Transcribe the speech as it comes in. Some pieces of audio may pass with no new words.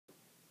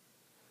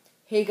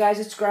Hey guys,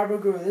 it's Grabber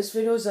Guru. This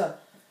video is a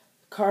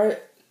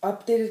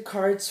updated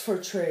cards for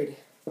trade.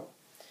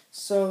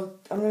 So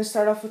I'm gonna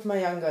start off with my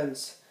Young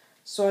Guns.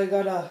 So I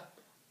got a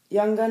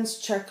Young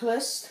Guns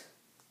checklist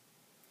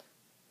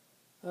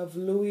of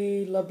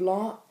Louis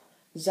LeBlanc,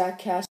 Zach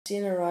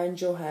Cassian, and Ryan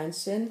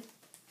Johansson.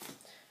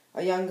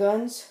 A Young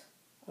Guns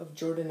of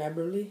Jordan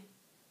Eberle,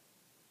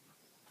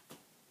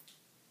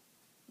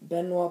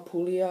 Benoit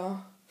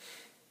Pouliot,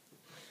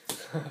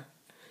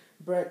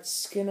 Brett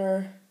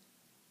Skinner,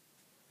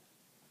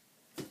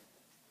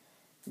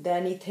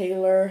 Danny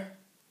Taylor,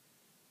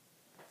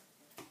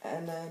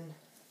 and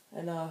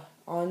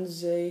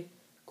Anze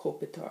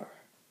Kopitar.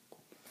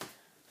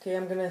 Okay,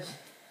 I'm gonna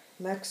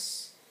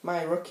next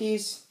my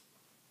rookies.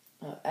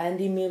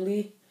 Andy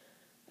Millie,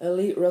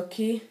 elite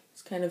rookie.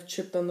 It's kind of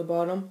chipped on the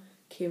bottom.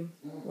 Came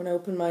when I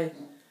opened my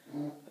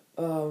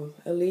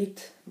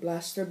elite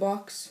blaster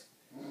box.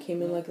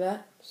 Came in like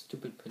that.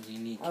 Stupid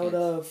Panini. Out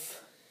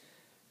of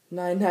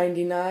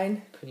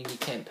 $9.99. Panini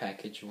can't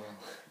package well.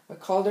 A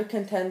Calder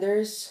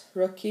Contenders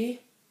rookie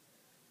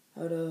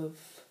out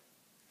of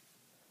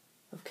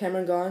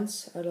Cameron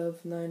Gons out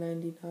of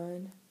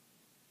 $9.99.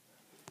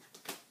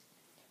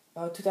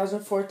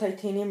 2004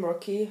 Titanium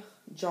rookie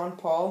John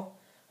Paul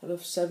out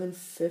of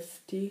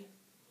 $7.50.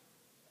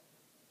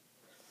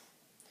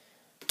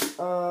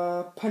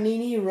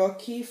 Panini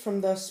rookie from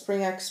the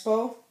Spring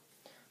Expo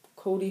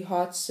Cody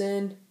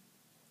Hodgson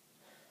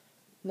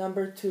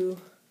number 2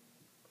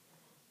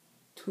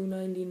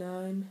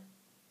 $2.99.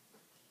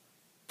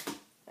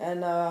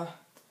 And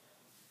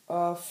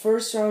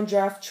first round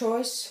draft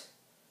choice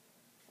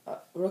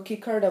rookie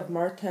card of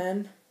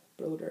Martin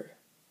Brodeur.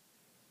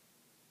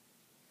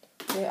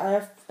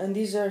 Okay, and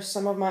these are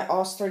some of my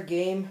All-Star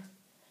Game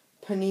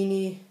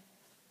Panini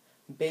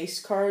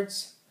base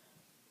cards.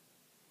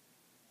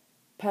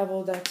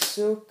 Pavel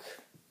Datsyuk,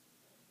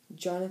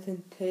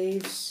 Jonathan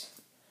Toews,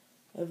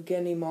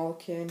 Evgeny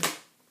Malkin,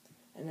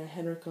 and a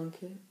Henrik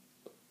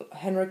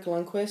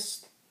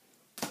Lundqvist.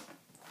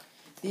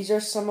 These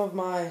are some of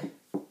my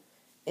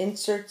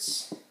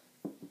inserts.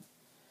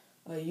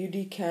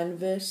 UD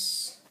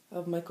Canvas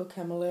of Michael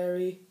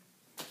Camilleri.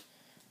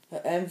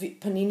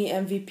 Panini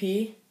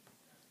MVP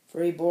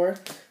for A.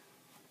 Bork.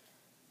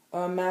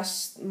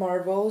 Mass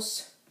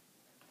Marvels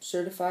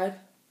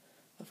certified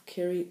of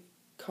Kari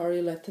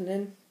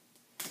Lehtinen.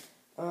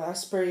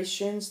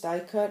 Aspirations die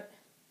cut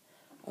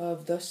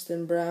of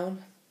Dustin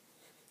Brown.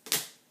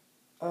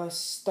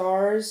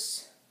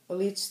 Stars,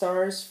 Elite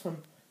Stars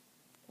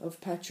of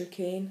Patrick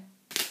Kane.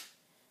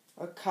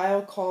 A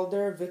Kyle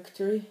Calder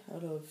Victory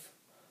out of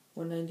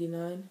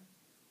 $199.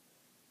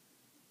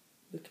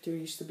 Victory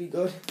used to be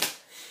good.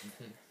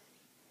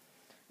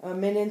 A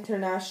Min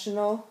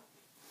International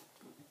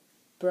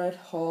Brett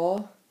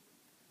Hall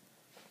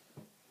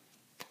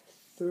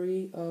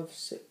 3 of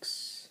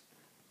 6.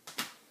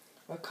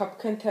 A Cup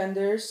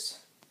Contenders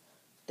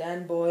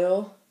Dan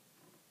Boyle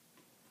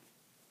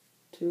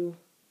to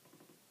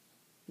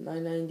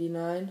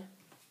 $9.99.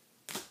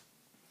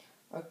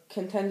 A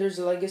Contenders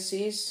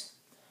Legacies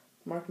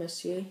Mark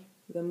Messier,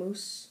 the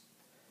Moose,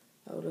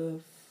 out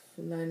of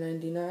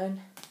 $9.99.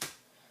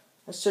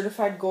 A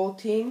Certified Gold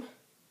Team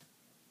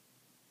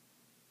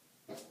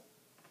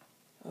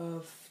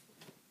of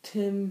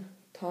Tim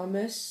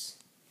Thomas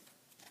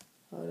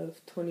out of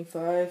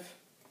 $25.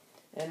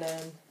 And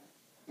then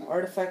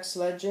Artifacts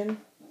Legend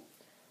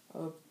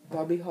of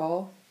Bobby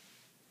Hall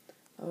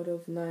out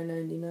of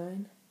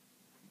 $9.99.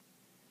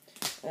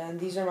 And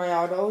these are my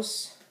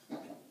autos.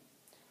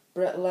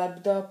 Brett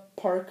Lebda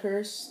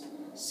Parker's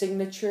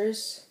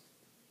Signatures.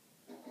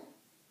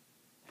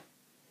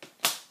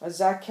 A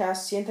Zach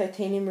Cassian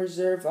Titanium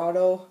Reserve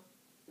Auto.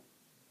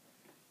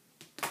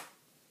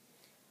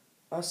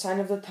 A Sign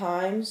of the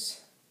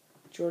Times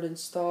Jordan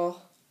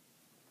Stahl.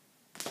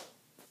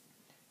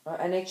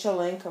 NHL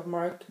Link of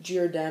Mark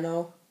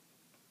Giordano.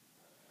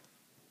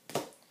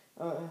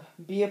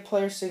 Be a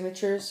Player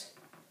Signatures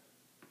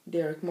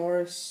Derek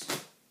Morris,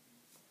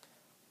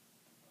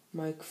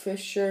 Mike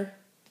Fisher,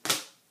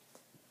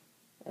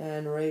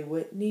 and Ray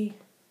Whitney.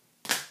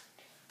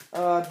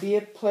 Be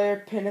a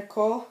Player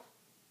Pinnacle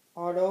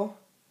Auto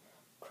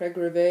Craig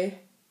Rivet.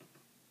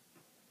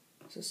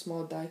 It's a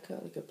small die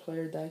cut, like a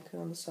player die cut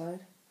on the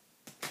side.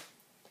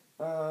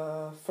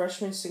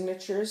 Freshman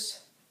Signatures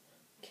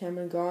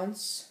Cameron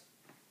Gons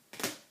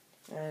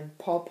and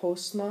Paul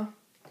Postma.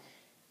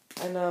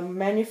 And a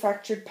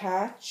manufactured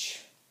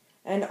patch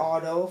and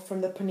auto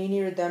from the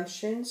Panini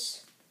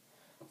Redemptions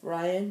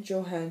Ryan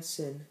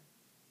Johansson.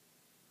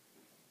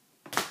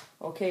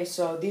 Okay,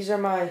 so these are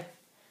my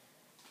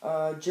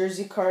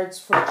jersey cards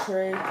for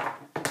trade.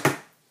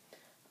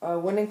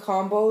 Winning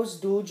Combos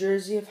dual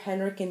jersey of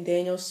Henrik and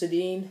Daniel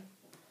Sedin.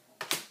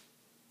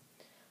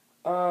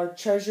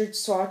 Treasured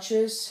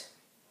Swatches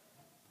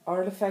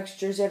Artifacts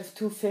jersey out of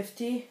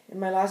 $250. In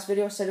my last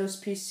video I said it was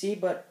PC,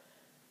 but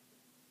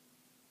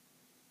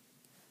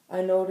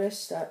I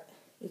noticed that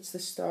it's the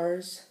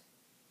Stars.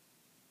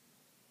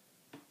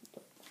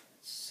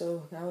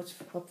 So now it's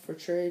up for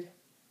trade.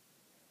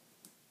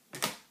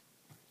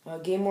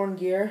 Game Worn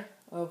Gear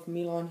of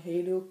Milan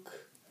Hajduk,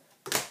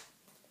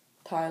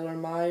 Tyler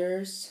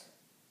Myers,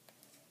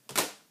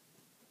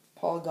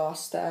 Paul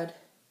Gostad,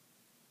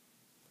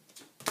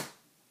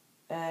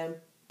 and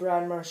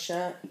Brad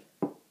Marchand.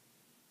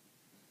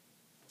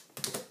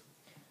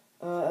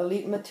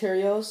 Elite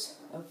Materials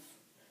of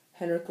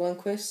Henrik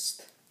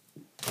Lundqvist,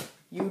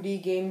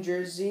 UD Game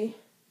Jersey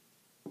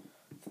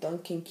of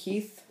Duncan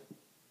Keith,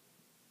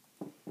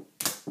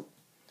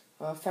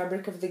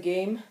 Fabric of the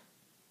Game,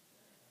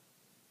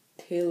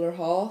 Taylor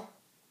Hall,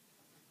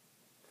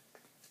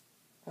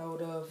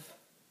 out of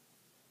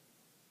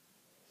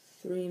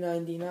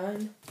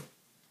 $3.99.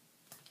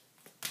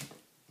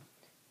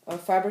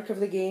 Fabric of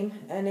the Game,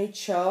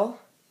 NHL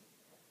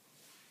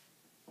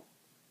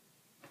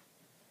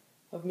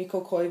of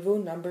Mikko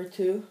Koivu, number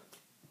 2,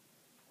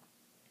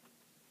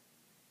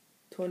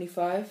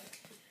 $25.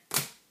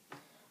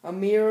 A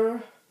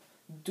mirror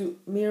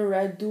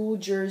red dual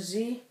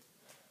jersey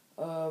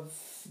of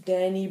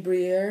Danny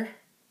Briere.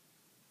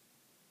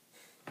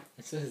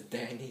 This is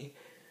Danny.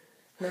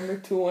 Number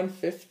 2,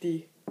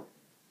 $150.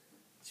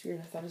 It's weird,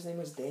 I thought his name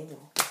was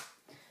Daniel.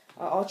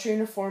 Ultra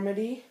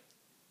Uniformity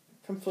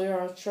from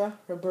Flair Ultra,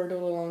 Roberto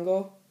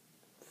Luongo.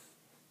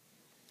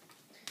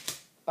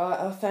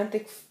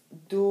 Authentic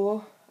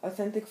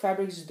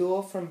Fabrics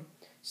Duo from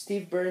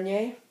Steve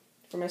Bernier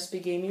from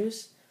SB Game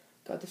Use.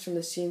 Got this from the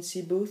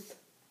CNC booth.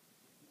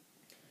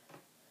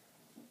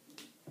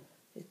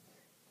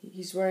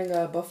 He's wearing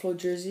a Buffalo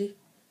jersey,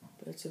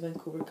 but it's a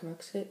Vancouver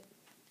Canucks hit.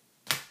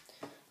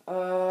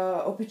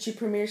 OPG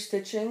Premier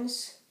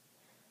Stitchings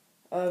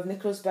of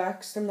Nicholas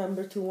Backstrom,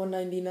 number 2,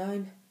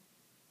 $199.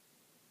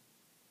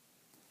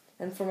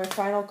 And for my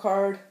final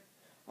card,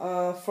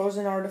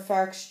 Frozen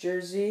Artifacts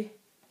jersey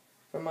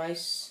from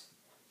Ice,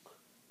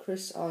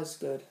 Chris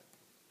Osgood.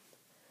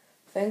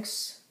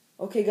 Thanks.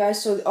 Okay,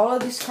 guys, so all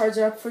of these cards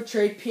are up for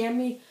trade. PM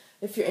me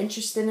if you're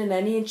interested in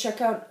any, and check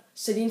out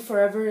Sedin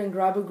Forever and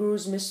Grab a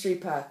Guru's mystery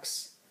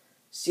packs.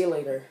 See you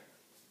later.